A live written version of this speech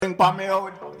Swing pa me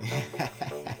out.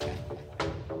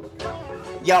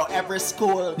 Yo, every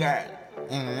school girl.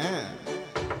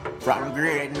 From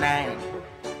grade 9.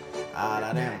 All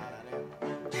of them.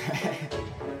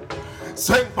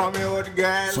 Swing pa me out,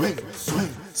 girl. Swing,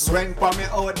 swing. Swing pa me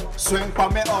out. Swing pa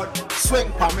me out.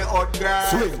 Swing pa me out, girl.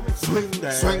 Swing, swing,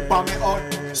 girl. Swing pa me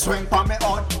out. Swing pa me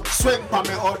out. Swing pa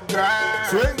me out, girl.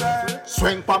 Swing, girl.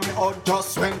 Swing pa me out.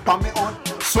 Just swing pa me out.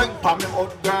 Swing pa me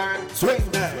out, girl. Swing,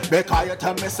 girl. Because you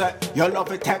tell me say you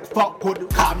love it, take fuck good.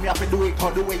 Call me up and do it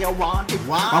all the way you want it.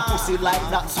 Wow. My pussy like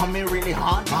that, so me really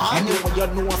hard. Anyway you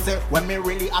know say when me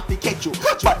really happy catch you.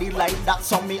 Body like that,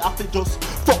 so me happy just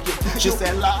fuck you. She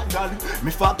say Lord God,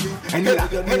 me fuck you. Anyway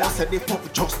you know say the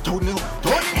fuck just don't know.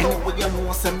 Anyway you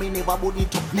know say me never body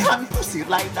talk. Me hand pussy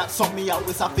like that, so me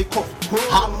always happy cuff.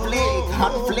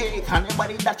 Hand flake.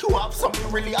 Anybody that you have, so me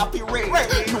really happy rate.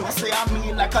 No say I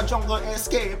mean like a jungle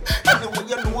escape. Anyway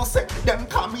you know say them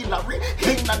call me Larry.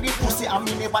 Inna the pussy I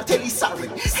me never tell you sorry.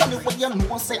 Anyway you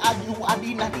know say I you are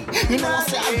the nanny. You know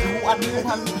say I you are the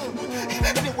one.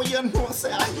 Anyway you know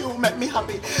say I you make me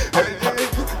happy.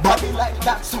 Body like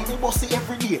that so me bossy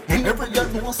every day. Anyway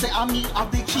you know say I me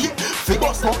have the key.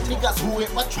 Figure some niggas who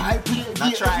ever try play.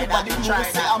 Everybody know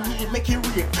say I me make it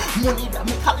real. Money that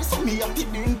me call it so me have the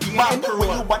ding ding.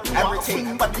 Anyway you body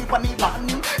everything body bunny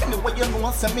land. Anyway you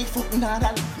know say me foot not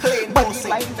and plain body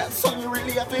like that so you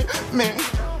really happy me.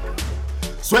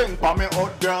 Swing pa me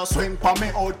out, girl. Swing pa me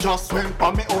out, just swing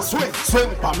pa me out.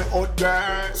 Swing pa me out,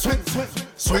 girl.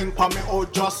 Swing pa me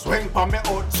out, just swing pa me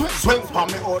out. Swing pa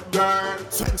me out, girl.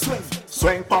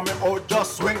 Swing pa me out,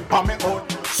 just swing pa me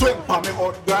out. Swing pa me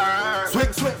out, girl.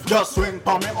 Just swing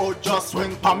pa me out, just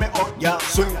swing pa me out. Yeah,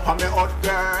 swing pa me out,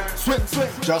 girl.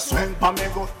 Just swing pa me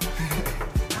out.